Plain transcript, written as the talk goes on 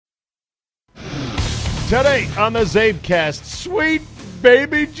Today on the Zabecast, sweet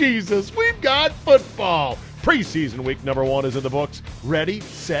baby Jesus, we've got football. Preseason week number 1 is in the books. Ready,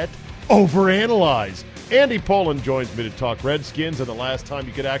 set, overanalyze. Andy Poland joins me to talk Redskins and the last time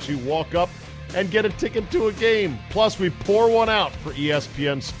you could actually walk up and get a ticket to a game. Plus, we pour one out for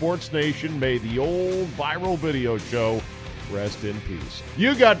ESPN Sports Nation. May the old viral video show rest in peace.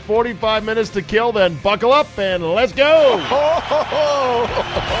 You got 45 minutes to kill, then buckle up and let's go.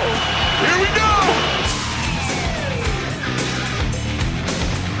 Here we go.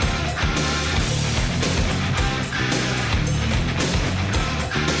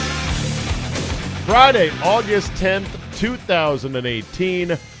 Friday, August 10th, 2018.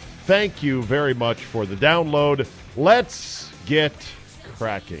 Thank you very much for the download. Let's get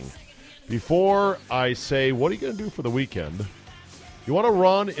cracking. Before I say, what are you going to do for the weekend? You want to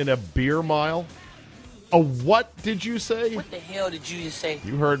run in a beer mile? A what did you say? What the hell did you just say?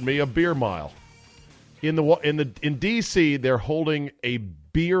 You heard me, a beer mile. In D.C., they're holding a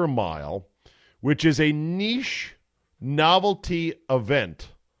beer mile, which is a niche novelty event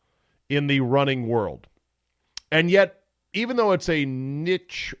in the running world. And yet, even though it's a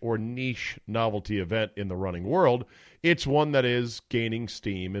niche or niche novelty event in the running world, it's one that is gaining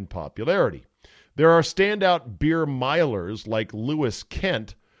steam and popularity. There are standout beer milers like Lewis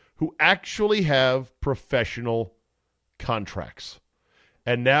Kent who actually have professional contracts.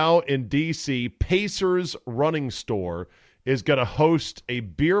 And now in D.C., Pacers Running Store is going to host a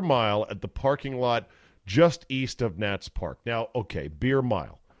beer mile at the parking lot just east of Nats Park. Now, okay, beer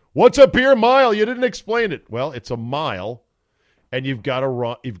mile. What's a beer mile? You didn't explain it. Well, it's a mile, and you've got to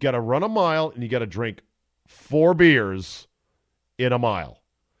run a mile, and you got to drink 4 beers in a mile.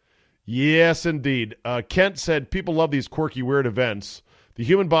 Yes, indeed. Kent said, people love these quirky, weird events. The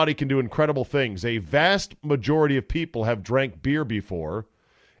human body can do incredible things. A vast majority of people have drank beer before,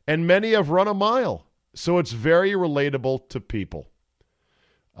 and many have run a mile. So it's very relatable to people.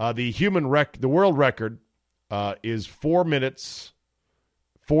 The world record is 4 minutes,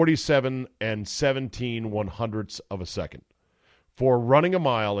 47 and 17/100ths of a second for running a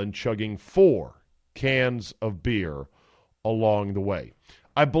mile and chugging 4 cans of beer along the way.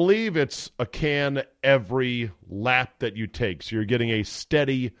 I believe it's a can every lap that you take, so you're getting a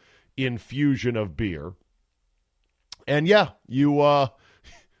steady infusion of beer. And yeah, you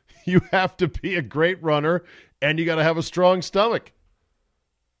have to be a great runner, and you got to have a strong stomach.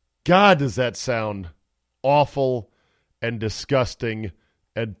 God, does that sound awful and disgusting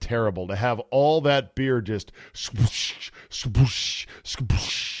and terrible to have all that beer just swoosh, swoosh,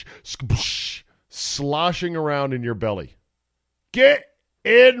 swoosh, swoosh, sloshing around in your belly. Get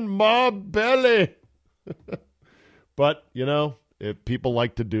in my belly. But, if people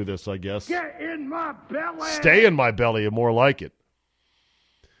like to do this, I guess. Get in my belly. Stay in my belly, and more like it.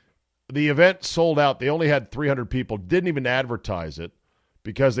 The event sold out. They only had 300 people. Didn't even advertise it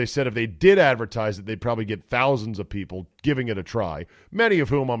because they said if they did advertise it, they'd probably get thousands of people giving it a try, many of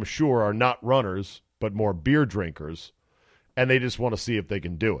whom I'm sure are not runners but more beer drinkers, and they just want to see if they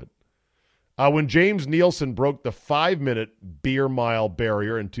can do it. When James Nielsen broke the 5-minute beer mile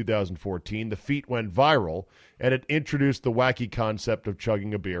barrier in 2014, the feat went viral, and it introduced the wacky concept of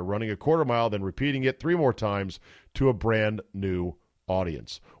chugging a beer, running a quarter mile, then repeating it 3 more times to a brand new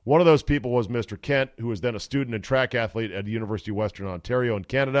audience. One of those people was Mr. Kent, who was then a student and track athlete at the University of Western Ontario in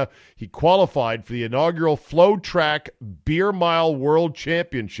Canada. He qualified for the inaugural Flow Track Beer Mile World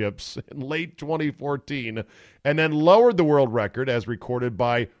Championships in late 2014 and then lowered the world record as recorded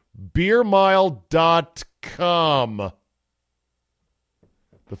by beermile.com.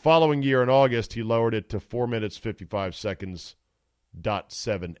 The following year in August, he lowered it to 4 minutes, 55 seconds,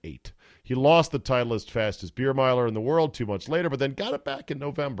 .78. He lost the title as fastest beer miler in the world 2 months later, but then got it back in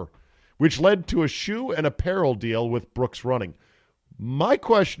November, which led to a shoe and apparel deal with Brooks Running. My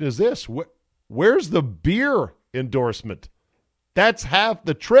question is this: where's the beer endorsement? That's half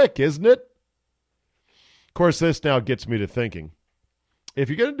the trick, isn't it? Of course, this now gets me to thinking, if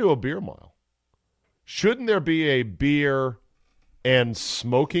you're going to do a beer mile, shouldn't there be a beer and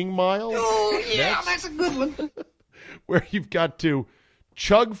smoking mile? Oh, yeah, that's a good one. Where you've got to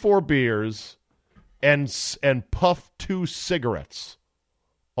chug 4 beers and puff 2 cigarettes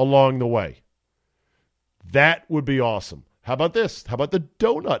along the way. That would be awesome. How about this? How about the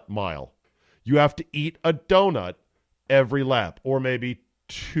donut mile? You have to eat a donut every lap, or maybe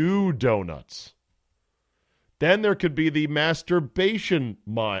 2 donuts. Then there could be the masturbation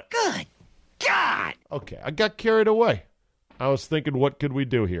mile. Good God. Okay, I got carried away. I was thinking, what could we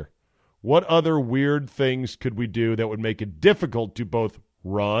do here? What other weird things could we do that would make it difficult to both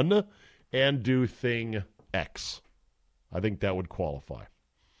run and do thing X? I think that would qualify.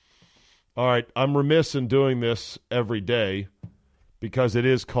 All right, I'm remiss in doing this every day because it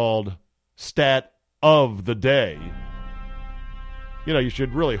is called Stat of the Day. You know, you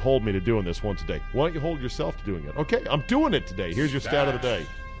should really hold me to doing this once a day. Why don't you hold yourself to doing it? Okay, I'm doing it today. Here's your Stat of the Day.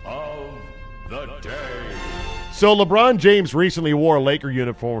 Of the Day. So LeBron James recently wore a Laker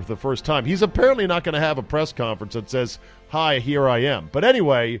uniform for the first time. He's apparently not going to have a press conference that says, "Hi, here I am." But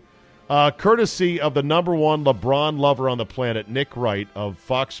anyway, courtesy of the number one LeBron lover on the planet, Nick Wright of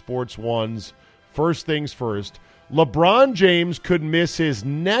Fox Sports 1's First Things First, LeBron James could miss his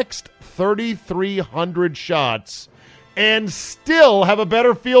next 3,300 shots and still have a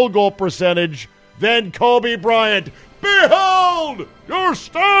better field goal percentage than Kobe Bryant. Behold your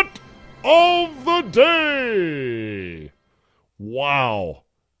stat of the day. Wow.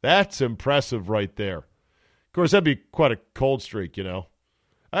 That's impressive right there. Of course, that'd be quite a cold streak, you know.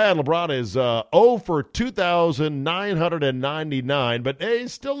 LeBron is 0 for 2,999, but hey,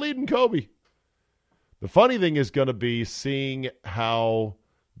 he's still leading Kobe. The funny thing is going to be seeing how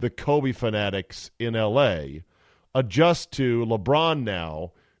the Kobe fanatics in L.A. adjust to LeBron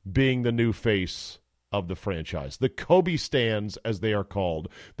now being the new face of the franchise. The Kobe stands, as they are called,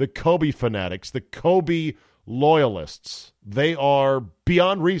 the Kobe fanatics, the Kobe loyalists, they are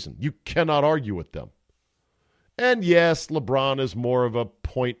beyond reason. You cannot argue with them. And yes, LeBron is more of a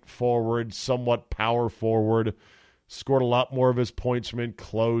point forward, somewhat power forward, scored a lot more of his points from in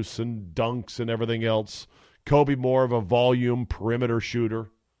close and dunks and everything else. Kobe more of a volume perimeter shooter.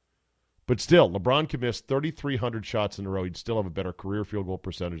 But still, LeBron can miss 3,300 shots in a row. He'd still have a better career field goal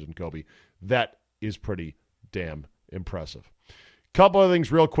percentage than Kobe. That is pretty damn impressive. Couple of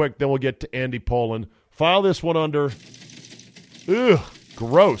things real quick, then we'll get to Andy Pollin. File this one under,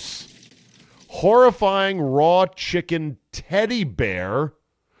 gross. Horrifying raw chicken teddy bear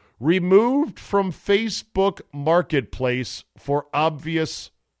removed from Facebook Marketplace for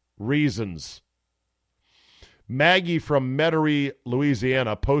obvious reasons. Maggie from Metairie,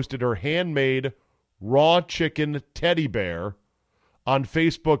 Louisiana, posted her handmade raw chicken teddy bear on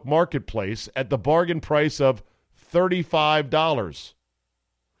Facebook Marketplace at the bargain price of $35.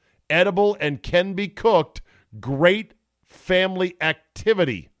 Edible and can be cooked. Great family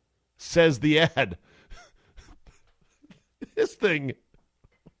activity, says the ad. This thing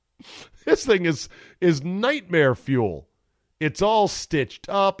is nightmare fuel. It's all stitched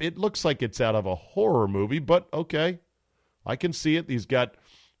up. It looks like it's out of a horror movie, but okay. I can see it. He's got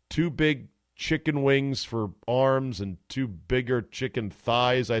two big chicken wings for arms and two bigger chicken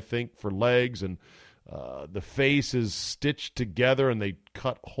thighs, I think, for legs. And the face is stitched together and they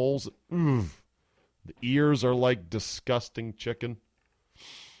cut holes. The ears are like disgusting chicken.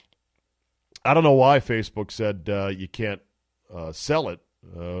 I don't know why Facebook said you can't sell it.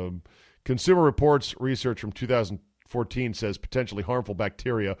 Consumer Reports research from 2014 says potentially harmful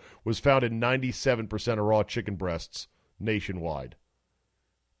bacteria was found in 97% of raw chicken breasts nationwide.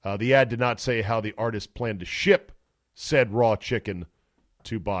 The ad did not say how the artist planned to ship said raw chicken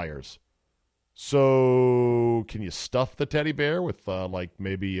to buyers. So can you stuff the teddy bear with like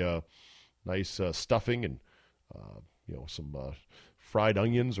maybe nice stuffing and some fried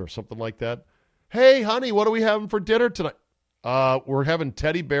onions or something like that? Hey, honey, what are we having for dinner tonight? We're having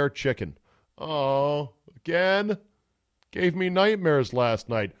teddy bear chicken. Oh, again? Gave me nightmares last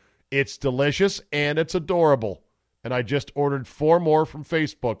night. It's delicious and it's adorable. And I just ordered 4 more from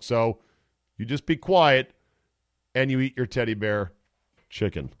Facebook, so you just be quiet and you eat your teddy bear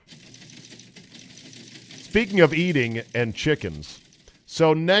chicken. Speaking of eating and chickens,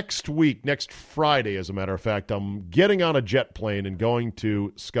 so next week, next Friday, as a matter of fact, I'm getting on a jet plane and going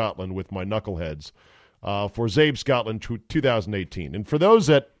to Scotland with my knuckleheads for Zabe Scotland 2018. And for those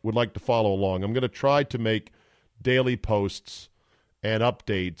that would like to follow along, I'm going to try to make daily posts and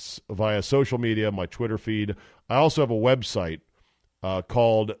updates via social media, my Twitter feed. I also have a website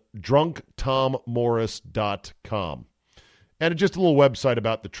called drunktommorris.com. And it's just a little website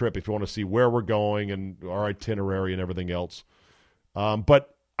about the trip if you want to see where we're going and our itinerary and everything else.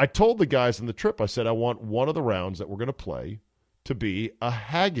 But I told the guys on the trip, I said, I want one of the rounds that we're going to play to be a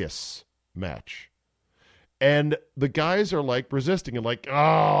haggis match. And the guys are like resisting and like, oh,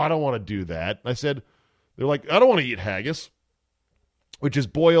 I don't want to do that. And I said, they're like, I don't want to eat haggis, which is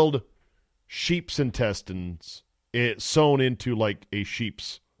boiled sheep's intestines sewn into like a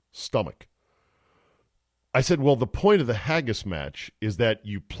sheep's stomach. I said, well, the point of the haggis match is that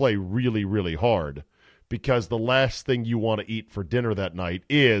you play really, really hard because the last thing you want to eat for dinner that night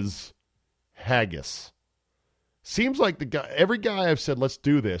is haggis. Seems like every guy I've said, let's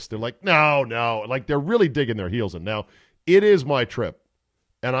do this, they're like, no. Like they're really digging their heels in. Now, it is my trip,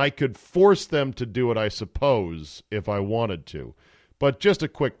 and I could force them to do it, I suppose, if I wanted to. But just a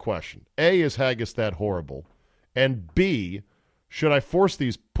quick question. A, is haggis that horrible? And B, should I force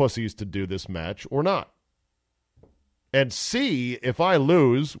these pussies to do this match or not? And C, if I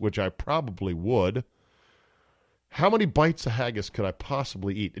lose, which I probably would, how many bites of haggis could I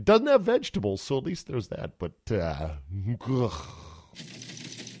possibly eat? It doesn't have vegetables, so at least there's that. But,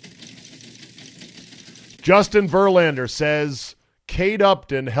 Justin Verlander says Kate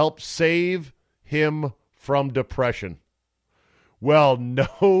Upton helped save him from depression. Well,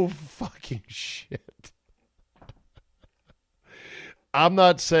 no fucking shit. I'm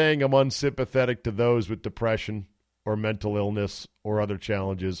not saying I'm unsympathetic to those with depression or mental illness or other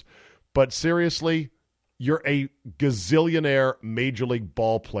challenges, but seriously, you're a gazillionaire major league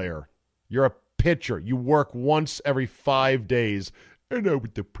ball player. You're a pitcher. You work once every 5 days, and I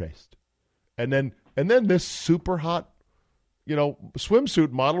was depressed. And then this super hot,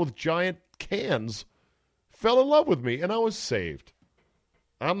 swimsuit model with giant cans fell in love with me, and I was saved.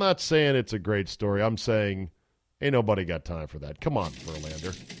 I'm not saying it's a great story. I'm saying ain't nobody got time for that. Come on,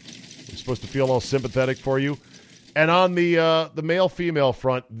 Verlander. We're supposed to feel all sympathetic for you. And on the male-female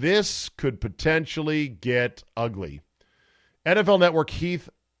front, this could potentially get ugly. NFL Network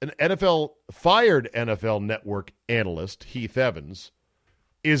fired NFL Network analyst Heath Evans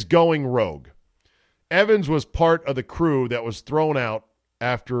is going rogue. Evans was part of the crew that was thrown out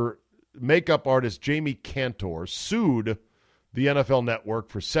after makeup artist Jamie Cantor sued the NFL Network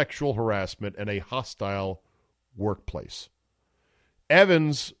for sexual harassment and a hostile workplace.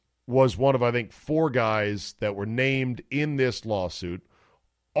 Evans was one of, I think, 4 guys that were named in this lawsuit.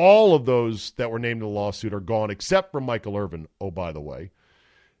 All of those that were named in the lawsuit are gone, except for Michael Irvin, oh, by the way.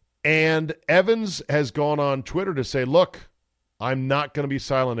 And Evans has gone on Twitter to say, look, I'm not going to be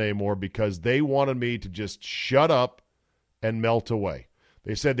silent anymore because they wanted me to just shut up and melt away.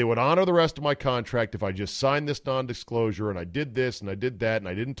 They said they would honor the rest of my contract if I just signed this non-disclosure, and I did this and I did that and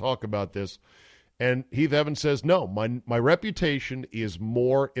I didn't talk about this. And Heath Evans says, no, my reputation is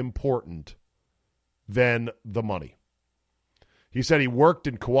more important than the money. He said he worked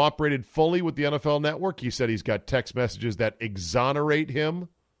and cooperated fully with the NFL Network. He said he's got text messages that exonerate him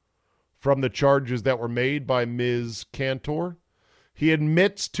from the charges that were made by Ms. Cantor. He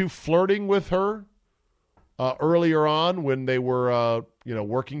admits to flirting with her earlier on when they were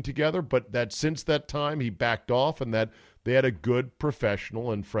working together, but that since that time he backed off and that they had a good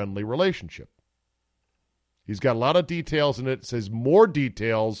professional and friendly relationship. He's got a lot of details in it. It says more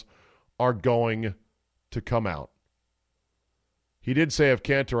details are going to come out. He did say of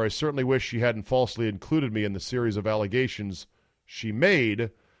Cantor, I certainly wish she hadn't falsely included me in the series of allegations she made,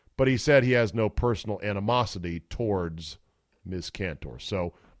 but he said he has no personal animosity towards Ms. Cantor.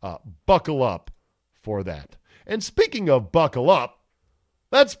 So buckle up for that. And speaking of buckle up,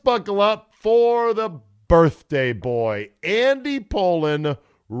 let's buckle up for the birthday boy. Andy Pollin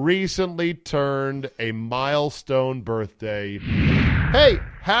recently turned a milestone birthday. Hey,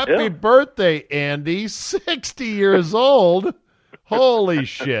 happy birthday, Andy. 60 years old. Holy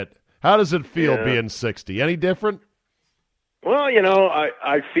shit. How does it feel being 60? Any different? Well,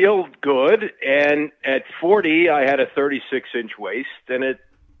 I feel good. And at 40, I had a 36-inch waist. And at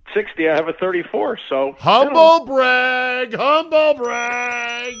 60, I have a 34. So Humble brag.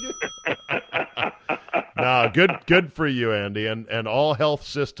 No, good for you, Andy. And all health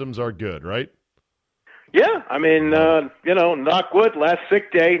systems are good, right? Yeah. I mean, knock wood, last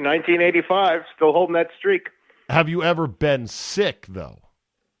sick day, 1985. Still holding that streak. Have you ever been sick, though?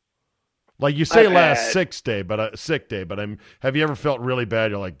 Like you say sick day, but have you ever felt really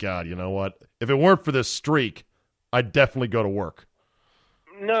bad? You're like, God, you know what? If it weren't for this streak, I'd definitely go to work.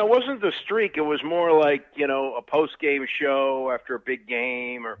 No, it wasn't the streak. It was more like, a post-game show after a big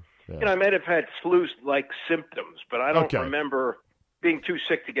game or, I might have had flu-like symptoms, but I don't remember being too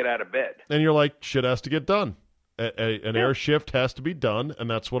sick to get out of bed. And you're like, shit has to get done. An air shift has to be done, and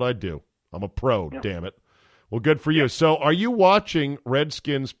that's what I do. I'm a pro, damn it. Well, good for you. So are you watching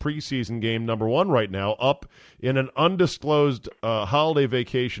Redskins preseason game number 1 right now up in an undisclosed holiday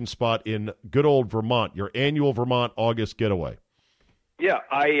vacation spot in good old Vermont, your annual Vermont August getaway? Yeah,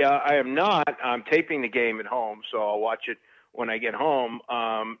 I am not. I'm taping the game at home, so I'll watch it when I get home.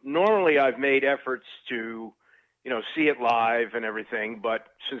 Normally I've made efforts to, see it live and everything, but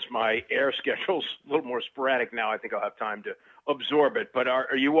since my air schedule's a little more sporadic now, I think I'll have time to absorb it. But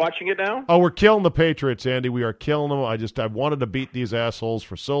are you watching it now? Oh, we're killing the Patriots, Andy. We are killing them. I wanted to beat these assholes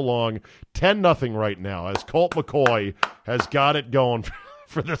for so long. 10-0 right now as Colt McCoy has got it going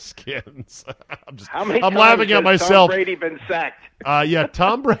for the Skins. I'm laughing at myself. Tom Brady been sacked?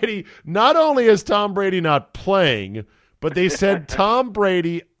 Tom Brady. Not only is Tom Brady not playing, but they said Tom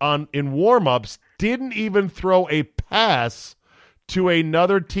Brady in warm-ups didn't even throw a pass to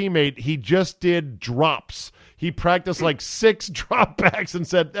another teammate, he just did drops. He practiced like 6 dropbacks and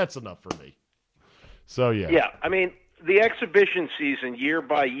said, that's enough for me. So, yeah. Yeah, I mean, the exhibition season year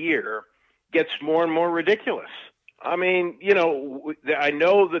by year gets more and more ridiculous. I mean, I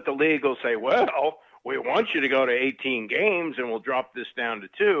know that the league will say, well, we want you to go to 18 games and we'll drop this down to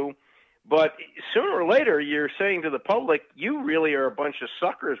 2. But sooner or later, you're saying to the public, you really are a bunch of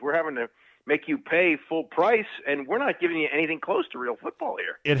suckers. We're having to make you pay full price, and we're not giving you anything close to real football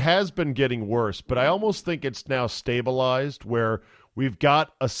here. It has been getting worse, but I almost think it's now stabilized where we've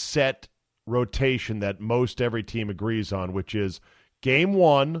got a set rotation that most every team agrees on, which is game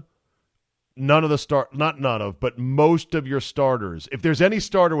 1, but most of your starters. If there's any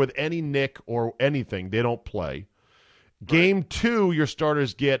starter with any nick or anything, they don't play. Game 2, your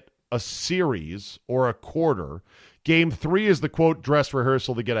starters get a series or a quarter. Game 3 is the, quote, dress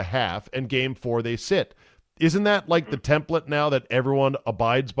rehearsal to get a half, and game 4 they sit. Isn't that like the template now that everyone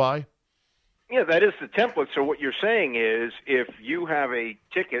abides by? Yeah, that is the template. So what you're saying is if you have a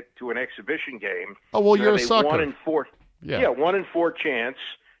ticket to an exhibition game, you're a sucker. 1 in 4, yeah, 1 in 4 chance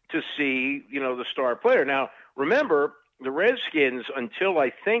to see, the star player. Now, remember, the Redskins, until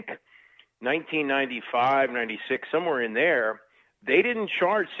I think 1995, 96, somewhere in there, they didn't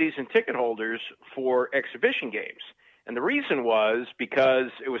charge season ticket holders for exhibition games. And the reason was because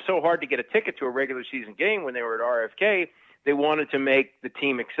it was so hard to get a ticket to a regular season game when they were at RFK, they wanted to make the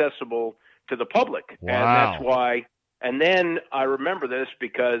team accessible to the public. Wow. And that's why. And then I remember this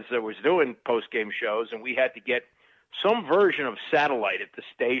because I was doing post-game shows, and we had to get some version of satellite at the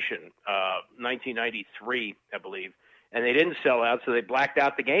station, 1993, I believe. And they didn't sell out, so they blacked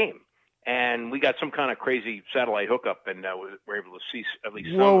out the game. And we got some kind of crazy satellite hookup, and we're able to see at least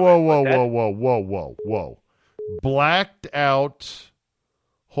some Whoa. Blacked out.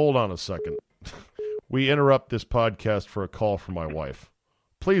 Hold on a second. We interrupt this podcast for a call from my wife.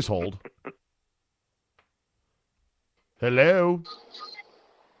 Please hold. Hello.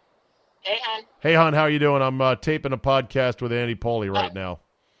 Hey, hon. Hey, hon, how you doing? I'm taping a podcast with Andy Pauly right now.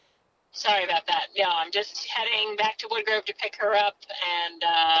 Sorry about that. No, I'm just heading back to Woodgrove to pick her up, and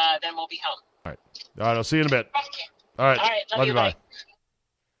then we'll be home. All right, I'll see you in a bit. Okay. All right, love you, bye.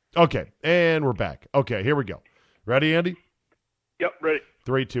 Okay, and we're back. Okay, here we go. Ready, Andy? Yep, ready.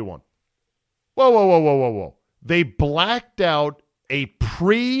 3, 2, 1. Whoa. They blacked out a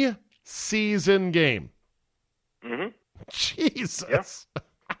pre-season game. Mm-hmm. Jesus. Yeah.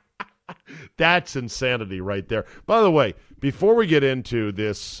 That's insanity right there. By the way, before we get into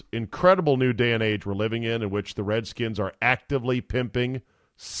this incredible new day and age we're living in which the Redskins are actively pimping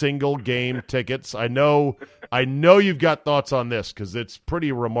single-game tickets, I know you've got thoughts on this because it's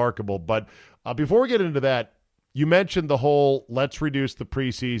pretty remarkable. But before we get into that, you mentioned the whole let's reduce the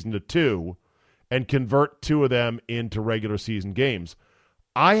preseason to 2 and convert 2 of them into regular season games.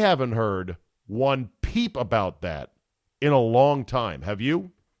 I haven't heard one peep about that in a long time. Have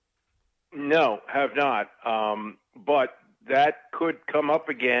you? No, have not. But that could come up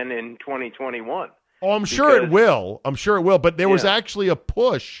again in 2021. Oh, I'm sure it will. But there was actually a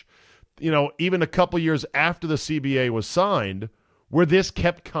push, even a couple years after the CBA was signed, where this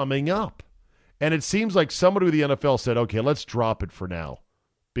kept coming up. And it seems like somebody with the NFL said, okay, let's drop it for now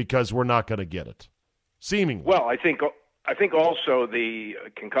because we're not going to get it. Seemingly. Well, I think also the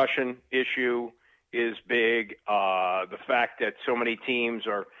concussion issue is big. The fact that so many teams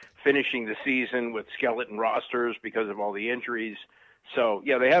are finishing the season with skeleton rosters because of all the injuries. So,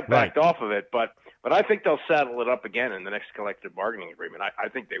 yeah, they have backed off of it, but I think they'll saddle it up again in the next collective bargaining agreement. I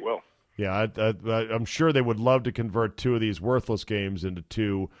think they will. Yeah, I'm sure they would love to convert 2 of these worthless games into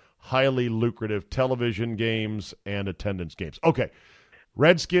 2 highly lucrative television games and attendance games. Okay,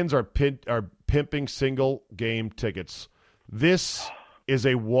 Redskins are pimping single-game tickets. This is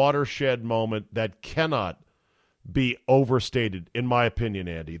a watershed moment that cannot be overstated, in my opinion,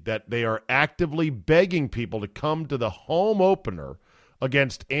 Andy, that they are actively begging people to come to the home opener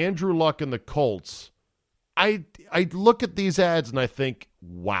against Andrew Luck and the Colts. I look at these ads and I think,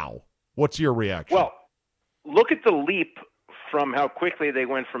 wow. What's your reaction? Well, look at the leap from how quickly they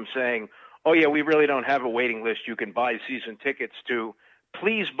went from saying, oh, yeah, we really don't have a waiting list. You can buy season tickets to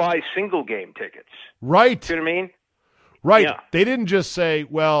please buy single game tickets. Right. You know what I mean? Right. Yeah. They didn't just say,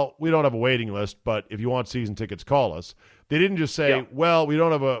 well, we don't have a waiting list, but if you want season tickets, call us. They didn't just say, well, we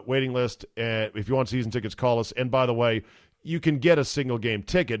don't have a waiting list, and if you want season tickets, call us. And by the way, you can get a single game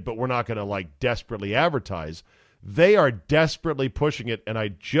ticket, but we're not going to desperately advertise. They are desperately pushing it, and I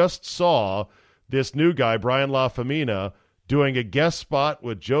just saw this new guy, Brian LaFemina, doing a guest spot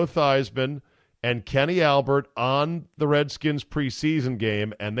with Joe Theismann and Kenny Albert on the Redskins preseason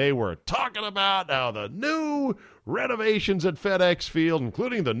game, and they were talking about how the new renovations at FedEx Field,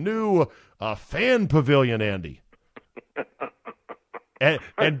 including the new fan pavilion, Andy.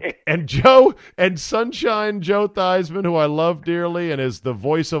 And Joe and Sunshine Joe Theismann, who I love dearly and is the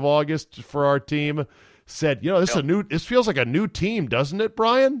voice of August for our team, said, this feels like a new team, doesn't it,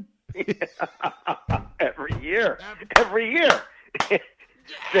 Brian? Every year.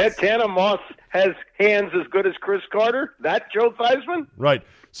 Santana Moss has hands as good as Chris Carter. That Joe Theismann? Right.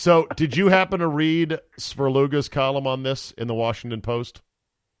 So, did you happen to read Sverluga's column on this in the Washington Post?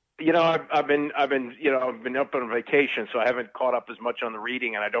 I've been up on vacation, so I haven't caught up as much on the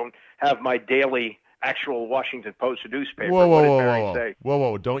reading, and I don't have my daily actual Washington Post newspaper.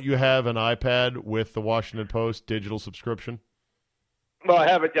 Whoa! Don't you have an iPad with the Washington Post digital subscription? Well, I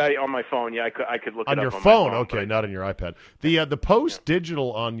have it on my phone. Yeah, I could look it up on your phone. phone. Okay, not on your iPad. The Post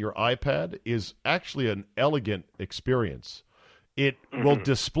digital on your iPad is actually an elegant experience. It will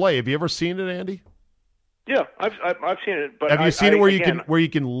display. Have you ever seen it, Andy? Yeah, I've seen it. But have you seen it where you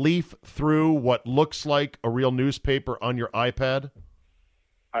can leaf through what looks like a real newspaper on your iPad?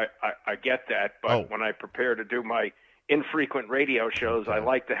 I get that, but when I prepare to do my infrequent radio shows, I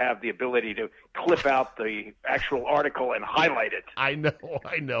like to have the ability to clip out the actual article and highlight it. I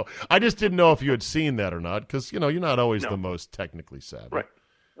know. I just didn't know if you had seen that or not, because you're not always the most technically savvy. Right.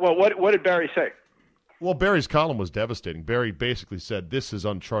 Well, what did Barry say? Well, Barry's column was devastating. Barry basically said this is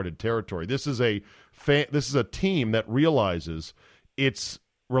uncharted territory. This is a team that realizes its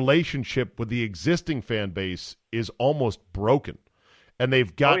relationship with the existing fan base is almost broken. And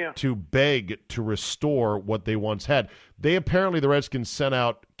they've got to beg to restore what they once had. The Redskins sent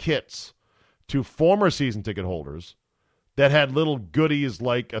out kits to former season ticket holders that had little goodies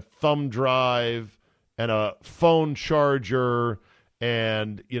like a thumb drive and a phone charger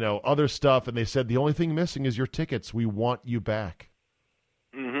and, other stuff. And they said, the only thing missing is your tickets. We want you back.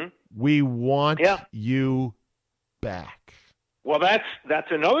 Mm-hmm. We want you back. Well, that's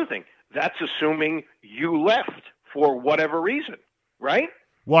another thing. That's assuming you left for whatever reason. Right?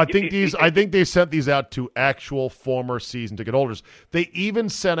 Well, I think they sent these out to actual former season ticket holders. They even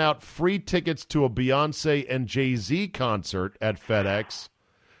sent out free tickets to a Beyonce and Jay-Z concert at FedEx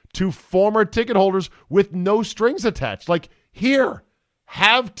to former ticket holders with no strings attached. Like, here,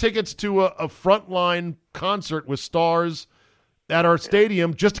 have tickets to a frontline concert with stars at our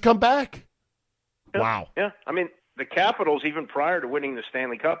stadium just to come back. Yeah. Wow. Yeah. I mean, the Capitals, even prior to winning the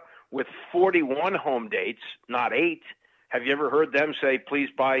Stanley Cup, with 41 home dates, not 8, have you ever heard them say, please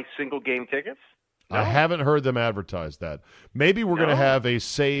buy single-game tickets? No? I haven't heard them advertise that. Maybe we're going to have a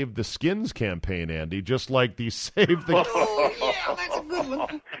Save the Skins campaign, Andy, just like the Save the... Oh, yeah, that's a good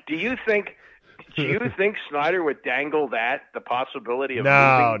one. Do you think Snyder would dangle the possibility of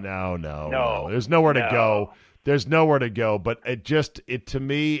No. There's nowhere to go. There's nowhere to go, but to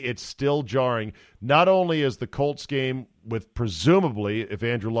me, it's still jarring. Not only is the Colts game with presumably, if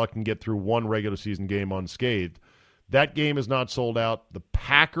Andrew Luck can get through one regular season game unscathed, that game is not sold out. The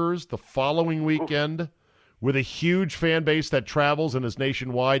Packers, the following weekend, with a huge fan base that travels and is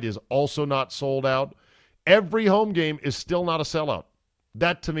nationwide, is also not sold out. Every home game is still not a sellout.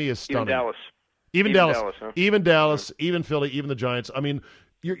 That, to me, is stunning. Even Dallas. Huh? Even Dallas, even Philly, even the Giants. I mean,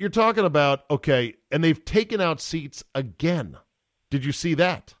 you're talking about, okay, and they've taken out seats again. Did you see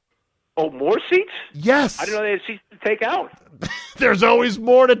that? Oh, more seats? Yes. I didn't know they had seats to take out. There's always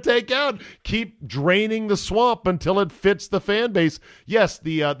more to take out. Keep draining the swamp until it fits the fan base. Yes,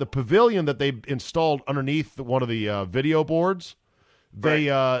 the pavilion that they installed underneath one of the video boards,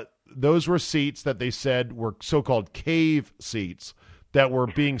 those were seats that they said were so-called cave seats that were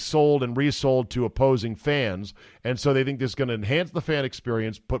being sold and resold to opposing fans. And so they think this is going to enhance the fan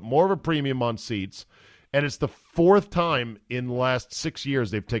experience, put more of a premium on seats. And it's the fourth time in the last 6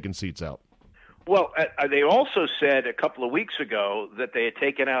 years they've taken seats out. Well, they also said a couple of weeks ago that they had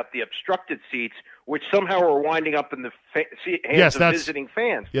taken out the obstructed seats, which somehow are winding up in the hands of visiting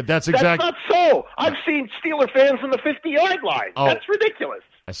fans. Yeah, that's exactly. That's not so. I've seen Steeler fans on the 50-yard line. Oh, that's ridiculous.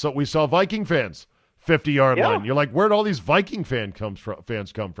 We saw Viking fans 50-yard line. You're like, where'd all these Viking fans come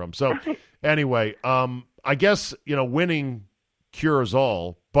from? So anyway, I guess winning cures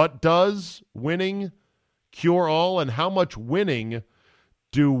all, but does winning cure all? And how much winning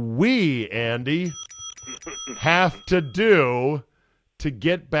do we, Andy, have to do to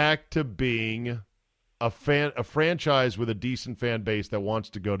get back to being a franchise with a decent fan base that wants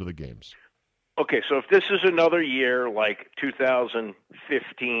to go to the games? Okay, so if this is another year like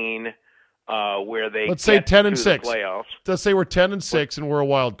 2015, where they let's say 10-6 playoffs. Let's say we're 10-6 and we're a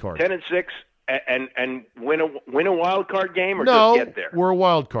wild card. 10-6 and win a wild card game, or no, just get there. We're a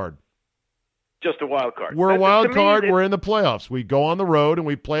wild card. just a wild card. We're a To wild me, card. We're in the playoffs. We go on the road and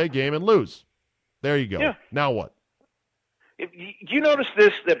we play a game and lose. There you go. Yeah. Now what? Do you notice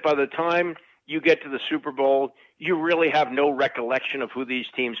this, that by the time you get to the Super Bowl, you really have no recollection of who these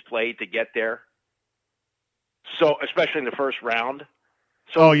teams played to get there? So, especially in the first round.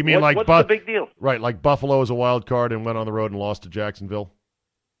 So you mean what's the big deal? Right, like Buffalo was a wild card and went on the road and lost to Jacksonville?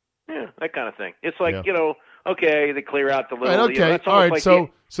 Yeah, that kind of thing. It's like, Yeah. Okay, they clear out the little. Right, okay, That's all right. like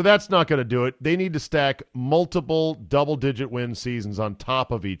So that's not going to do it. They need to stack multiple double-digit win seasons on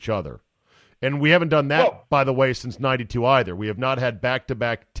top of each other, and we haven't done that, by the way, since '92 either. We have not had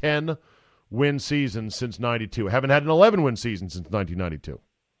back-to-back 10-win seasons since '92. Haven't had an 11-win season since 1992.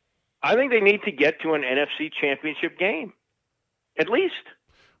 I think they need to get to an NFC Championship game, at least.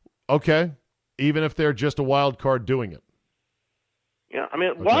 Okay, even if they're just a wild card doing it. Yeah, I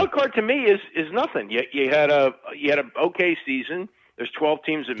mean, wild card to me is nothing. You had a okay season. There's 12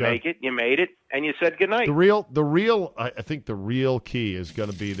 teams that make it. You made it, and you said goodnight. I think the real key is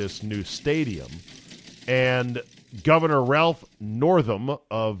going to be this new stadium, and Governor Ralph Northam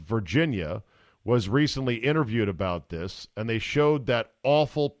of Virginia was recently interviewed about this, and they showed that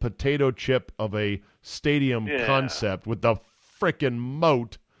awful potato chip of a stadium concept with the frickin'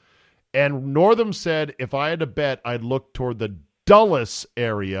 moat. And Northam said, if I had to bet, I'd look toward the Dulles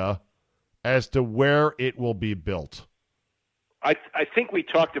area as to where it will be built. I think we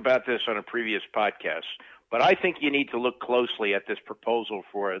talked about this on a previous podcast, but I think you need to look closely at this proposal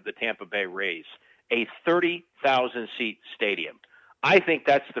for the Tampa Bay Rays, a 30,000-seat stadium. I think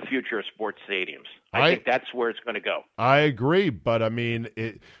that's the future of sports stadiums. I think that's where it's going to go. I agree, but I mean,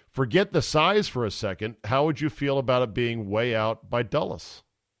 forget the size for a second. How would you feel about it being way out by Dulles?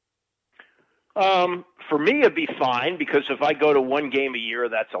 For me, it'd be fine because if I go to one game a year,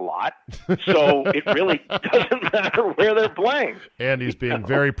 that's a lot. So it really doesn't matter where they're playing. Andy's being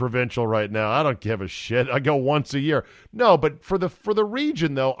very provincial right now. I don't give a shit. I go once a year. No, but for the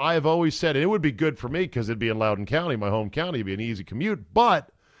region, though, I've always said it would be good for me because it'd be in Loudoun County, my home county. It'd be an easy commute. But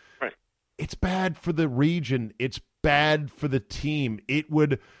it's bad for the region. It's bad for the team. It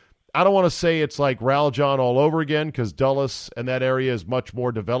would. I don't want to say it's like Raljon all over again because Dulles and that area is much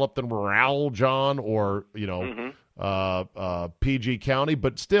more developed than Raljon or, PG County.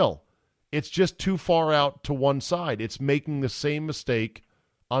 But still, it's just too far out to one side. It's making the same mistake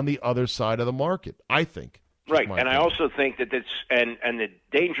on the other side of the market, I think. Right, and I also think that it's and the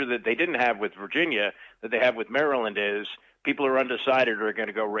danger that they didn't have with Virginia that they have with Maryland is people who are undecided are going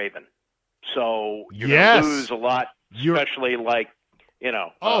to go Raven. So you're going to lose a lot, especially like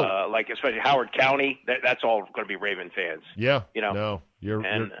especially Howard County. That's all going to be Raven fans. Yeah, you're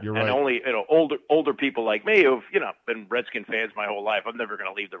right. And only older people like me who've been Redskin fans my whole life. I'm never going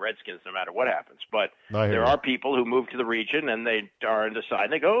to leave the Redskins no matter what happens. But there are people who move to the region and they are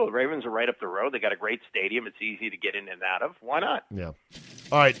undecided. They go, the Ravens are right up the road. They got a great stadium. It's easy to get in and out of. Why not? Yeah.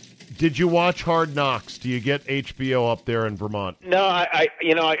 All right. Did you watch Hard Knocks? Do you get HBO up there in Vermont? No, I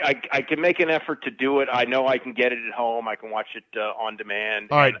can make an effort to do it. I know I can get it at home. I can watch it on demand.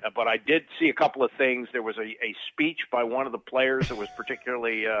 All right. But I did see a couple of things. There was a speech by one of the players that was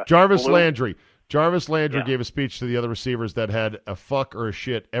particularly Jarvis Landry. Jarvis Landry gave a speech to the other receivers that had a fuck or a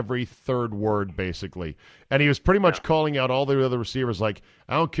shit every third word, basically. And he was pretty much calling out all the other receivers like,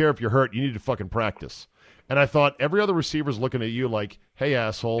 I don't care if you're hurt, you need to fucking practice. And I thought every other receiver's looking at you like, hey,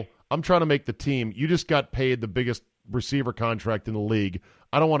 asshole, I'm trying to make the team. You just got paid the biggest receiver contract in the league.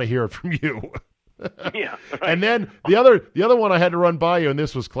 I don't want to hear it from you. Yeah. Right. And then the other one I had to run by you, and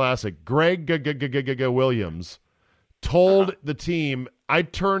this was classic. Greg Williams told the team, I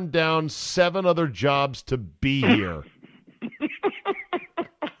turned down 7 other jobs to be here.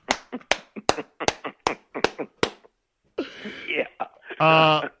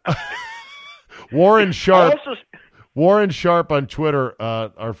 Yeah. Warren Sharp on Twitter,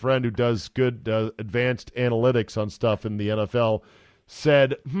 our friend who does good advanced analytics on stuff in the NFL,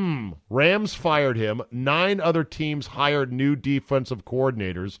 said, Rams fired him. 9 other teams hired new defensive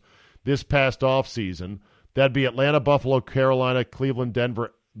coordinators this past offseason. That'd be Atlanta, Buffalo, Carolina, Cleveland,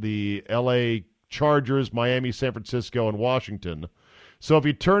 Denver, the L.A. Chargers, Miami, San Francisco, and Washington. So if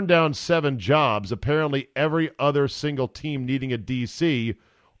he turned down 7 jobs, apparently every other single team needing a DC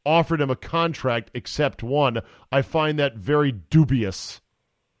offered him a contract except one. I find that very dubious.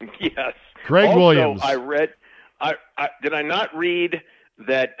 Yes. Greg Williams. I read. Did I not read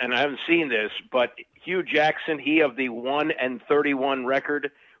that? And I haven't seen this, but Hugh Jackson, he of the 1-31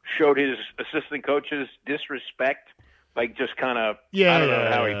 record, showed his assistant coaches disrespect, like just kind of. I don't know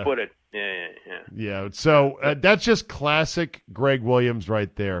how he put it. Yeah. So that's just classic Greg Williams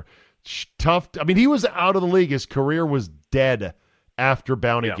right there. Tough. I mean, he was out of the league. His career was dead after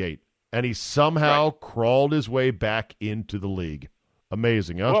Bountygate. and he somehow crawled his way back into the league.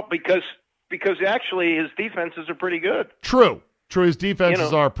 Amazing, huh? Well, because actually his defenses are pretty good. True. His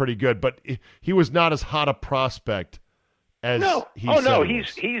defenses are pretty good, but he was not as hot a prospect as he said he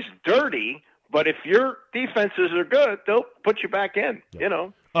was. He's dirty, but if your defenses are good, they'll put you back in,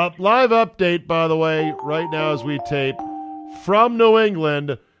 Live update, by the way, right now as we tape, from New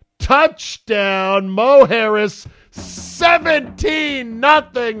England, touchdown, Mo Harris,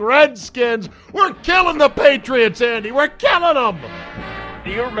 17-0 Redskins. We're killing the Patriots, Andy. We're killing them.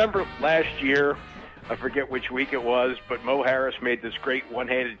 Do you remember last year? I forget which week it was, but Mo Harris made this great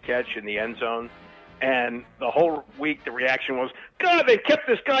one-handed catch in the end zone. And the whole week the reaction was, God, they kept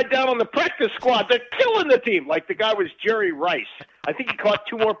this guy down on the practice squad. They're killing the team. Like the guy was Jerry Rice. I think he caught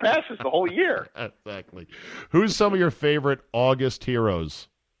 2 more passes the whole year. Exactly. Who's some of your favorite August heroes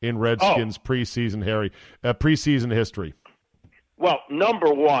in Redskins preseason history? Well,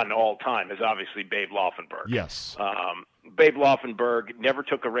 number one all time is obviously Babe Laufenberg. Yes. Babe Laufenberg never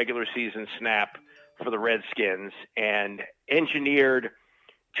took a regular season snap for the Redskins and engineered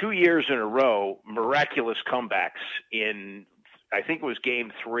 2 years in a row miraculous comebacks in, I think it was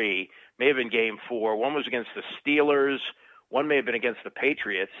game 3, may have been game 4. One was against the Steelers, one may have been against the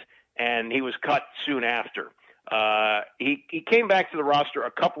Patriots, and he was cut soon after. He came back to the roster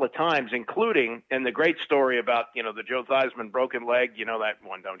a couple of times, including, and the great story about, the Joe Theismann broken leg, you know that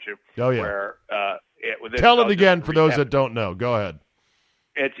one, don't you? Oh, yeah. Where, Tell it again for those that don't know. Go ahead.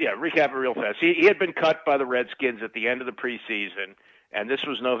 Recap it real fast. He had been cut by the Redskins at the end of the preseason, and this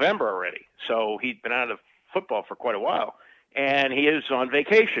was November already. So he'd been out of football for quite a while. And he is on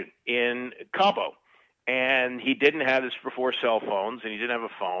vacation in Cabo. And he didn't have this before cell phones, and he didn't have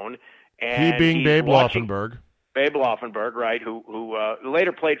a phone. And he being Babe Laufenberg. Babe Laufenberg, right, who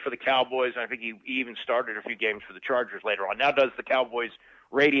later played for the Cowboys. I think he even started a few games for the Chargers later on. Now does the Cowboys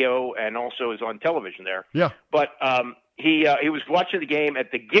radio and also is on television there. Yeah. But he was watching the game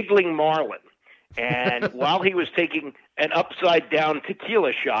at the Giggling Marlin, and while he was taking an upside-down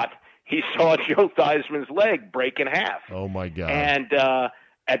tequila shot, he saw Joe Theismann's leg break in half. Oh, my God. And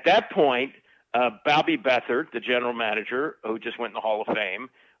at that point, Bobby Beathard, the general manager, who just went in the Hall of Fame,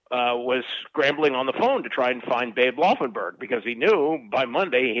 was scrambling on the phone to try and find Babe Laufenberg because he knew by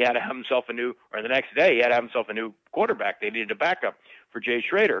Monday he had to have himself the next day he had to have himself a new quarterback. They needed a backup for Jay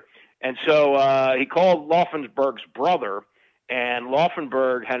Schrader. And so he called Laufenberg's brother, and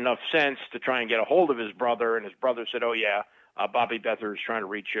Laufenberg had enough sense to try and get a hold of his brother, and his brother said, oh, yeah, Bobby Beathard is trying to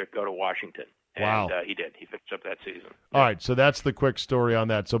reach you, go to Washington. Wow. And he did. He finished up that season. All right, so that's the quick story on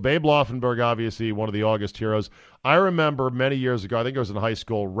that. So Babe Laufenberg, obviously one of the August heroes. I remember many years ago, I think I was in high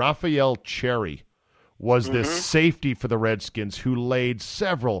school, Raphael Cherry was this safety for the Redskins who laid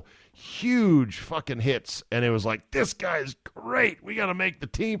several huge fucking hits, and it was like, this guy's great. We got to make the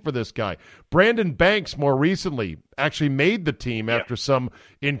team for this guy. Brandon Banks, more recently, actually made the team after some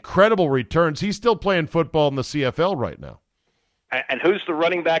incredible returns. He's still playing football in the CFL right now. And who's the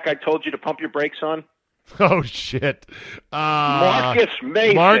running back I told you to pump your brakes on? Oh, shit. Marcus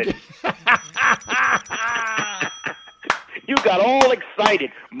Mason. You got all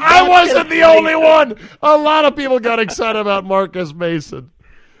excited. I wasn't the only one. A lot of people got excited about Marcus Mason.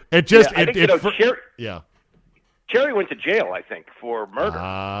 It just, Cherry went to jail, I think, for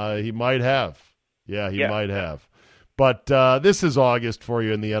murder. He might have. Yeah, he might have. But this is August for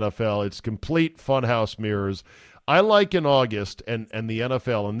you in the NFL. It's complete funhouse mirrors. I like in August and the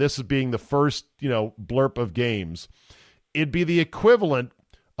NFL, and this is being the first, blurb of games, it'd be the equivalent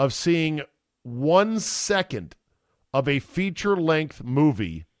of seeing 1 second of a feature-length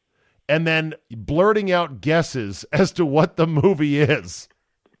movie and then blurting out guesses as to what the movie is.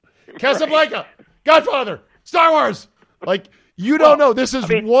 Casablanca, Godfather, Star Wars. Like, you don't know. This is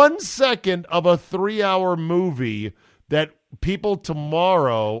 1 second of a 3-hour movie that people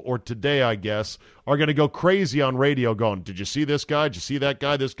tomorrow or today, I guess, are going to go crazy on radio going, did you see this guy? Did you see that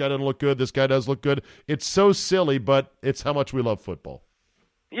guy? This guy doesn't look good. This guy does look good. It's so silly, but it's how much we love football.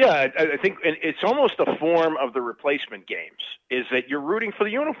 Yeah, I think it's almost a form of the replacement games, is that you're rooting for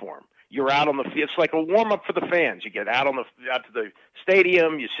the uniform. You're out on the field. It's like a warm-up for the fans. You get out to the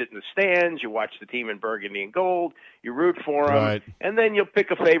stadium, you sit in the stands, you watch the team in burgundy and gold, you root for them, and then you'll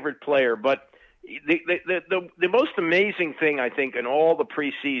pick a favorite player. But the most amazing thing, I think, in all the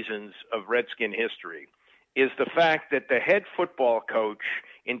preseasons of Redskin history is the fact that the head football coach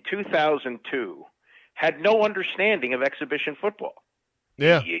in 2002 had no understanding of exhibition football.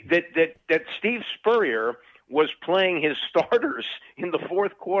 Yeah. That Steve Spurrier was playing his starters in the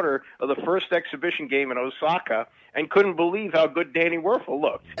fourth quarter of the first exhibition game in Osaka and couldn't believe how good Danny Werfel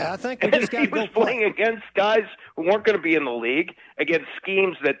looked. I think we And just got he to go was playing against guys who weren't going to be in the league, against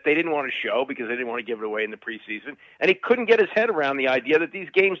schemes that they didn't want to show because they didn't want to give it away in the preseason. And he couldn't get his head around the idea that these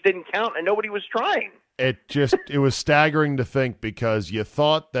games didn't count and nobody was trying. It was staggering to think, because you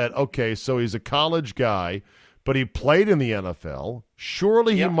thought that, okay, so he's a college guy, but he played in the NFL.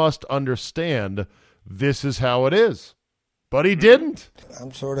 Surely he must understand this is how it is. But he didn't.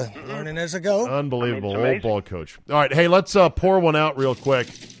 I'm sort of learning as I go. Unbelievable. I mean, Old ball coach. All right, hey, let's pour one out real quick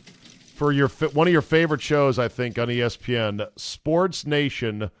for one of your favorite shows, I think, on ESPN. Sports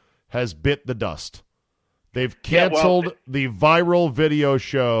Nation has bit the dust. They've canceled the viral video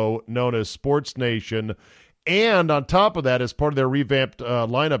show known as Sports Nation. And on top of that, as part of their revamped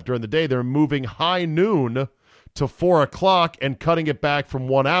lineup during the day, they're moving High Noon to 4 o'clock and cutting it back from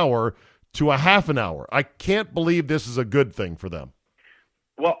 1 hour to a half an hour. I can't believe this is a good thing for them.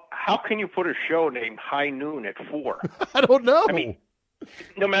 Well, how can you put a show named High Noon at 4? I don't know. I mean,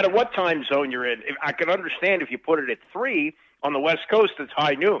 no matter what time zone you're in, I can understand if you put it at 3 on the West Coast, it's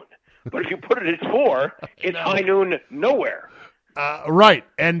high noon. But if you put it at 4, it's high noon nowhere. Right.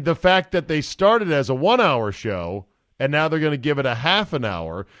 And the fact that they started as a 1 hour show and now they're going to give it a half an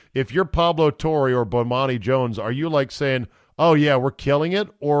hour. If you're Pablo Torre or Bomani Jones, are you like saying, oh, yeah, we're killing it?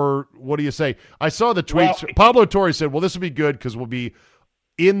 Or what do you say? I saw the tweets. Well, Pablo Torre said, well, this will be good because we'll be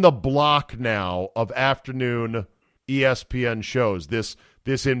in the block now of afternoon ESPN shows. This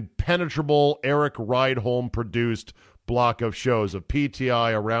impenetrable Eric Rydholm produced block of shows of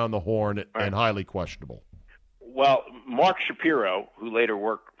PTI, Around the Horn, and Highly Questionable. Well, Mark Shapiro, who later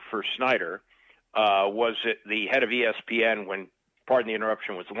worked for Snyder, was the head of ESPN when Pardon the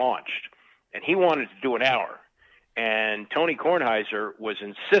Interruption was launched, and he wanted to do an hour. And Tony Kornheiser was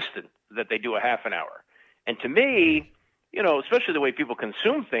insistent that they do a half an hour. And to me, especially the way people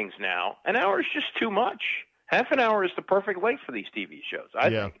consume things now, an hour is just too much. Half an hour is the perfect length for these TV shows, I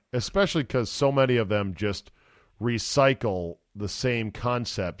think. Especially because so many of them just recycle the same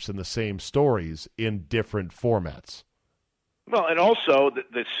concepts and the same stories in different formats. Well, and also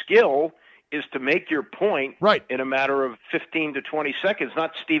the skill is to make your point in a matter of 15 to 20 seconds,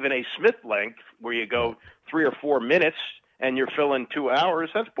 not Stephen A. Smith length, where you go 3 or 4 minutes and you're filling 2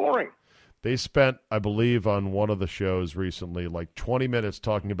 hours. That's boring. They spent, I believe, on one of the shows recently, like 20 minutes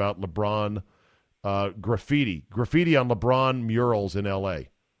talking about LeBron graffiti on LeBron murals in L.A.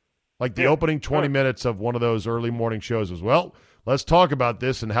 Like the opening 20 minutes of one of those early morning shows was, well, let's talk about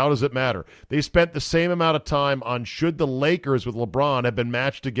this and how does it matter? They spent the same amount of time on should the Lakers with LeBron have been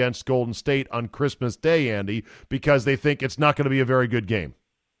matched against Golden State on Christmas Day, Andy, because they think it's not going to be a very good game.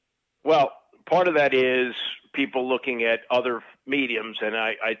 Well, part of that is people looking at other mediums, and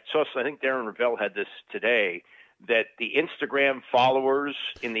I think Darren Ravel had this today, that the Instagram followers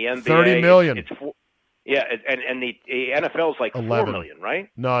in the NBA, 30 million. and the NFL is like 4 million, right?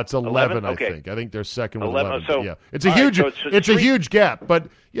 No, it's 11 I think. I think they're second with 11. So, yeah, it's a huge, a huge gap. But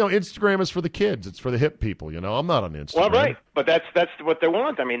Instagram is for the kids. It's for the hip people. I'm not on Instagram. Well, right, but that's what they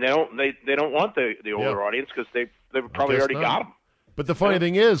want. I mean, they don't want the older audience because they've probably already got them. But the funny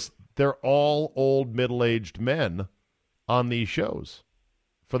thing is, they're all old, middle-aged men on these shows,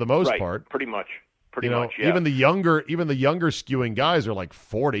 for the most part. Pretty much. Yeah. Even the younger skewing guys are like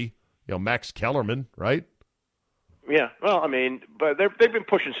 40. Max Kellerman, right? Yeah. Well, I mean, but they've been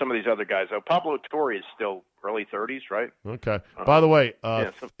pushing some of these other guys. Pablo Torre is still early 30s, right? Okay. By the way,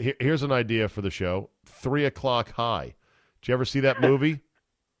 here's an idea for the show: 3 O'Clock High. Did you ever see that movie?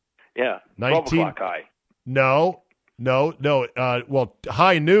 Yeah. 12 O'Clock High. No. Well,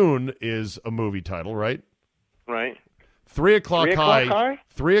 High Noon is a movie title, right? Right. 3 O'Clock High.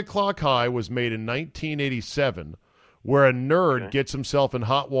 3 O'Clock High was made in 1987, where a nerd gets himself in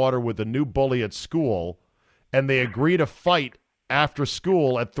hot water with a new bully at school, and they agree to fight after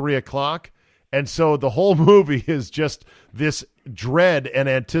school at 3 o'clock. And so the whole movie is just this dread and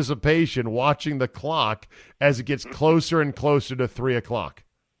anticipation watching the clock as it gets closer and closer to 3 o'clock.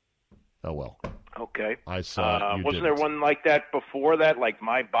 Oh, well. Okay. I saw it. Wasn't there one like that before that, like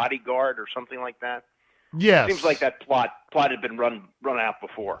My Bodyguard or something like that? Yes. Seems like that plot had been run out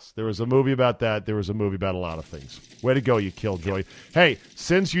before. There was a movie about that. There was a movie about a lot of things. Way to go, you killjoy. Hey,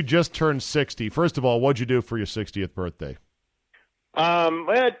 since you just turned 60, first of all, what'd you do for your 60th birthday?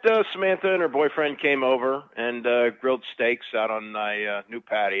 Samantha and her boyfriend came over and grilled steaks out on my new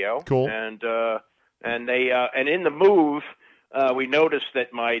patio. Cool. And in the move, we noticed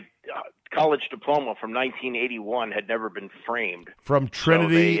that my college diploma from 1981 had never been framed. From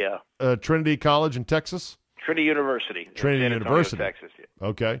Trinity, Trinity College in Texas? Trinity University. Trinity in San Antonio, University. Texas.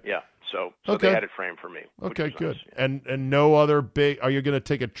 Okay. Yeah. So Okay. they had it framed for me. which Okay, was good. nice. And no other big. Are you going to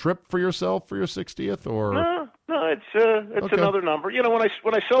take a trip for yourself for your 60th or? No, it's Okay. another number. You know, when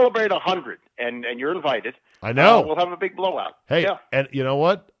I celebrate 100, and you're invited, I know. we'll have a big blowout. Hey, yeah. and you know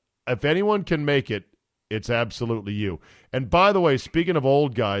what? If anyone can make it, it's absolutely you. And by the way, speaking of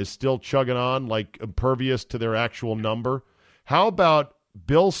old guys still chugging on, like impervious to their actual number, how about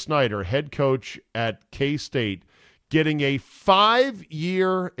Bill Snyder, head coach at K-State, getting a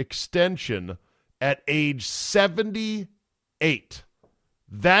 5-year extension at age 78?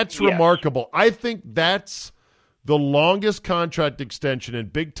 That's Yes. remarkable. I think that's the longest contract extension in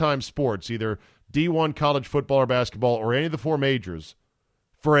big-time sports, either D1 college football or basketball or any of the four majors,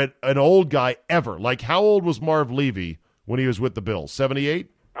 for an old guy ever. Like, how old was Marv Levy when he was with the Bills? 78?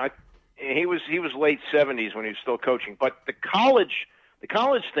 He was late 70s when he was still coaching. But the college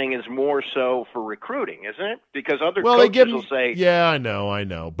thing is more so for recruiting, isn't it? Because other Well, they coaches give him, will say, yeah, I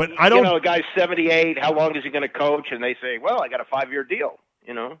know. But I don't. You know, a guy's 78. How long is he going to coach? And they say, well, I got a 5-year deal.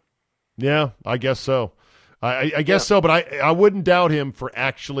 You know. Yeah, I guess so. I guess so, but I wouldn't doubt him for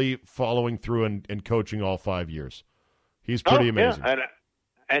actually following through and coaching all 5 years. He's pretty amazing. Yeah.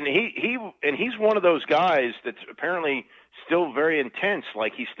 And he's one of those guys that's apparently still very intense.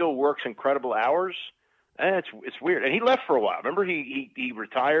 Like, he still works incredible hours. And it's weird. And he left for a while. Remember, he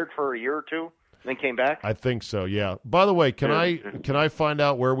retired for a year or two, and then came back. I think so. Yeah. By the way, can I find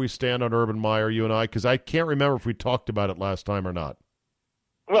out where we stand on Urban Meyer, you and I? Because I can't remember if we talked about it last time or not.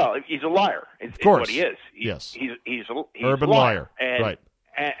 Well, he's a liar. Of course. What he is. Yes. He's Urban a liar. liar. Right.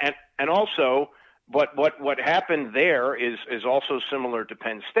 And also, but what happened there is also similar to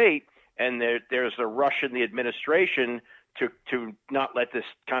Penn State, and there's a rush in the administration to not let this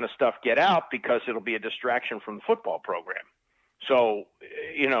kind of stuff get out because it'll be a distraction from the football program. So,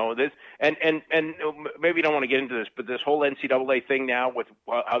 you know, this and maybe you don't want to get into this, but this whole NCAA thing now with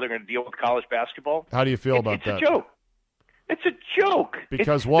how they're going to deal with college basketball. How do you feel about that? It's a joke. It's a joke.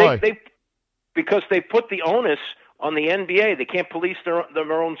 Because why? Because they put the onus on the NBA. They can't police their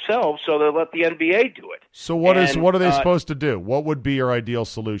own selves, so they let the NBA do it. So what are they supposed to do? What would be your ideal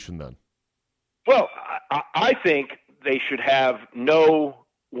solution then? Well, I think they should have no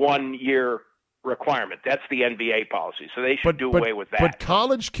 1-year requirement. That's the NBA policy. So they should do away with that. But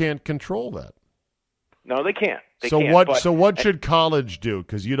college can't control that. No, they can't. So what should college do?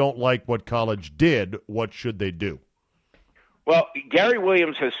 Because you don't like what college did. What should they do? Well, Gary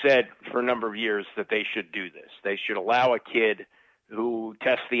Williams has said for a number of years that they should do this. They should allow a kid who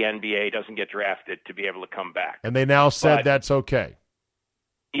tests the NBA, doesn't get drafted, to be able to come back. And they now said that's okay.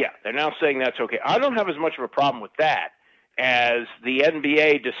 Yeah, they're now saying that's okay. I don't have as much of a problem with that as the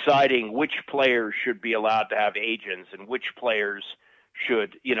NBA deciding which players should be allowed to have agents and which players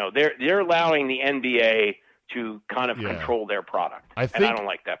should, you know, they're allowing the NBA to kind of control their product. And I don't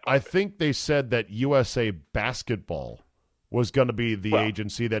like that part. I think they said that USA Basketball was going to be the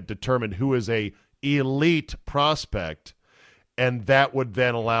agency that determined who is a elite prospect, and that would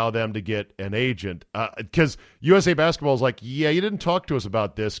then allow them to get an agent. Because USA Basketball is like, yeah, you didn't talk to us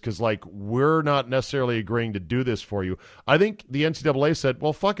about this because, like, we're not necessarily agreeing to do this for you. I think the NCAA said,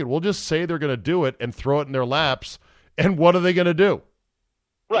 well, fuck it. We'll just say they're going to do it and throw it in their laps, and what are they going to do?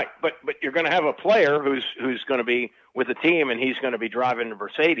 Right, but you're going to have a player who's going to be with the team, and he's going to be driving a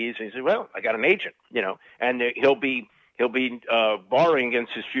Mercedes, and he says, well, I got an agent, you know, and he'll be borrowing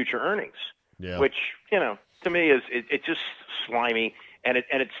against his future earnings, which, you know, to me it's just slimy, and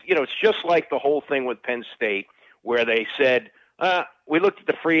it's you know, it's just like the whole thing with Penn State where they said, we looked at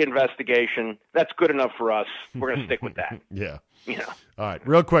the free investigation, that's good enough for us, we're going to stick with that. Yeah. You know. All right,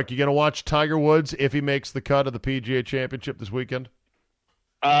 real quick, you going to watch Tiger Woods if he makes the cut of the PGA Championship this weekend?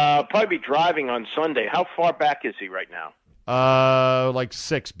 Probably be driving on Sunday. How far back is he right now? Like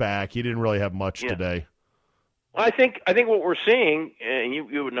 6 back. He didn't really have much today. I think what we're seeing, and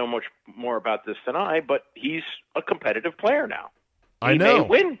you would know much more about this than I, but he's a competitive player now. I know. He may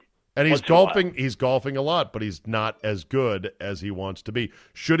win. And he's golfing. He's golfing a lot, but he's not as good as he wants to be.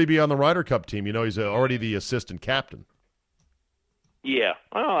 Should he be on the Ryder Cup team? You know, he's already the assistant captain. Yeah.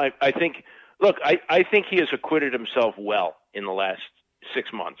 Well, I think. Look, I think he has acquitted himself well in the last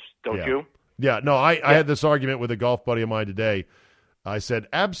 6 months. Don't you? Yeah. No, I had this argument with a golf buddy of mine today. I said,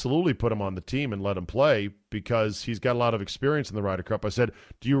 absolutely put him on the team and let him play because he's got a lot of experience in the Ryder Cup. I said,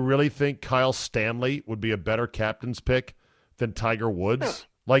 do you really think Kyle Stanley would be a better captain's pick than Tiger Woods?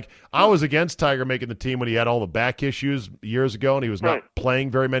 Like, I was against Tiger making the team when he had all the back issues years ago and he was not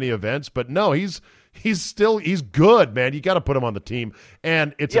playing very many events. But no, he's good, man. You got to put him on the team.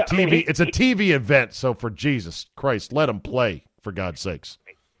 And it's a TV it's a TV event, so for Jesus Christ, let him play, for God's sakes.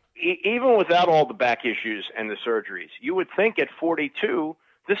 Even without all the back issues and the surgeries, you would think at 42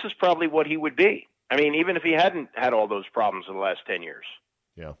 this is probably what he would be. I mean, even if he hadn't had all those problems in the last 10 years.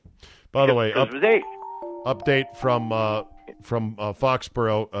 Yeah. By the way, Because of his age. update from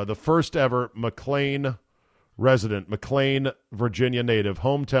Foxborough, the first ever McLean resident, McLean, Virginia native,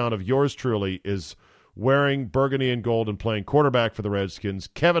 hometown of yours truly, is wearing burgundy and gold and playing quarterback for the Redskins.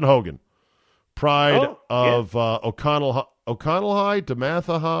 Kevin Hogan, pride of O'Connell High,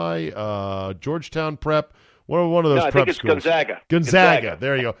 DeMatha High, Georgetown Prep. One of those prep I think it's schools. Gonzaga.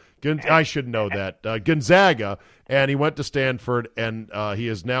 There you go. I should know that. Gonzaga, and he went to Stanford, and he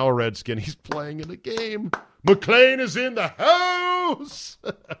is now a Redskin. He's playing in the game. McLean is in the house.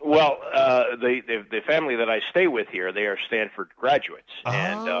 Well, the family that I stay with here, they are Stanford graduates,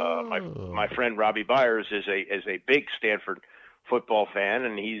 and my friend Robbie Byers is a big Stanford football fan,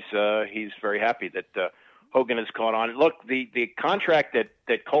 and he's very happy that Hogan has caught on. Look, the contract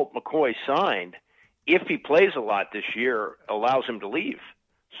that Colt McCoy signed, if he plays a lot this year, allows him to leave.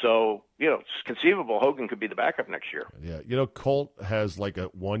 So, it's conceivable Hogan could be the backup next year. Yeah, Colt has like a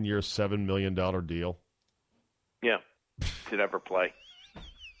 1-year, $7 million deal. Yeah, to never play.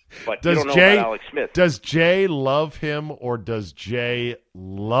 But Does you don't know Jay, about Alex Smith. Does Jay love him, or does Jay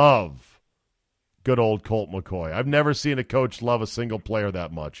love good old Colt McCoy? I've never seen a coach love a single player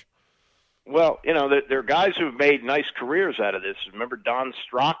that much. Well, there are guys who've made nice careers out of this. Remember Don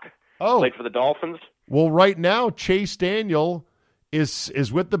Strock? Played for the Dolphins. Well, right now, Chase Daniel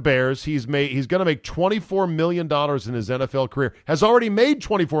is with the Bears. He's going to make $24 million in his NFL career. Has already made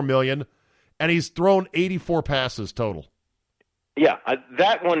 $24 million, and he's thrown 84 passes total. Yeah,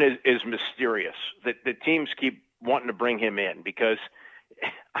 that one is mysterious. The teams keep wanting to bring him in because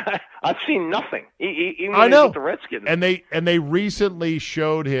I've seen nothing. Even I know. With the Redskins. And they recently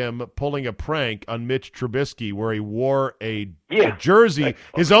showed him pulling a prank on Mitch Trubisky where he wore a jersey,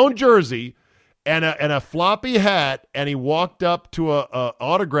 his own jersey, and a floppy hat, and he walked up to a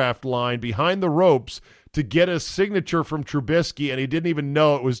autographed line behind the ropes to get a signature from Trubisky, and he didn't even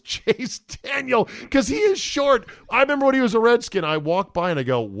know it was Chase Daniel because he is short. I remember when he was a Redskin, I walked by and I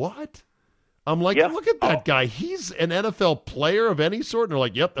go, what? I'm like, look at that guy. He's an NFL player of any sort. And they're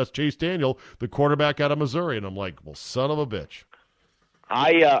like, yep, that's Chase Daniel, the quarterback out of Missouri. And I'm like, well, son of a bitch.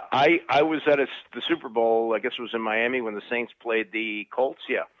 I was at the Super Bowl, I guess it was in Miami when the Saints played the Colts,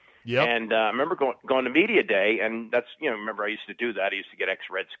 Yep. And I remember going to media day, and that's, remember I used to do that. I used to get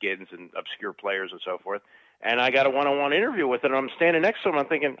ex-Redskins and obscure players and so forth. And I got a one-on-one interview with him, and I'm standing next to him. I'm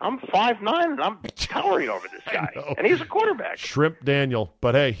thinking, I'm 5'9", and I'm towering over this guy. And he's a quarterback. Shrimp Daniel.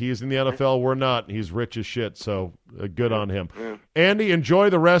 But, hey, he's in the NFL. We're not. He's rich as shit, so good on him. Yeah. Andy,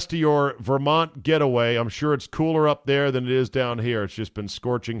 enjoy the rest of your Vermont getaway. I'm sure it's cooler up there than it is down here. It's just been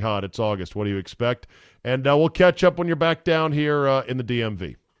scorching hot. It's August. What do you expect? And we'll catch up when you're back down here in the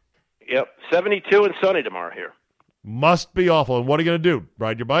DMV. Yep, 72 and sunny tomorrow here. Must be awful. And what are you going to do?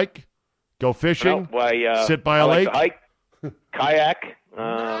 Ride your bike? Go fishing? Sit by a lake? To hike, kayak.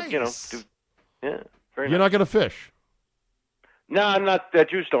 Nice. Very You're nice. not going to fish? No, I'm not.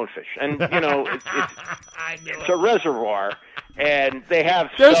 Jews don't fish, and it's a reservoir, and they have.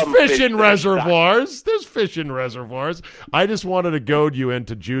 There's some fish fish in that reservoirs. There's fish in reservoirs. I just wanted to goad you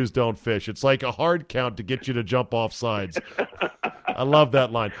into Jews don't fish. It's like a hard count to get you to jump off sides. I love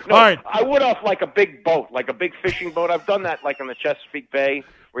that line. No, all right. I would off like a big boat, like a big fishing boat. I've done that like in the Chesapeake Bay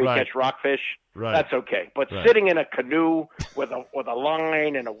where you catch rockfish. Right. That's okay. But sitting in a canoe with a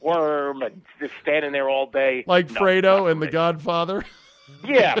line and a worm and just standing there all day. Like Fredo and The Godfather?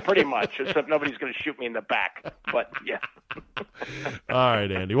 Yeah, pretty much. Except nobody's going to shoot me in the back. But, yeah. All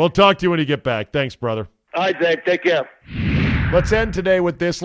right, Andy. We'll talk to you when you get back. Thanks, brother. All right, Dave. Take care. Let's end today with this.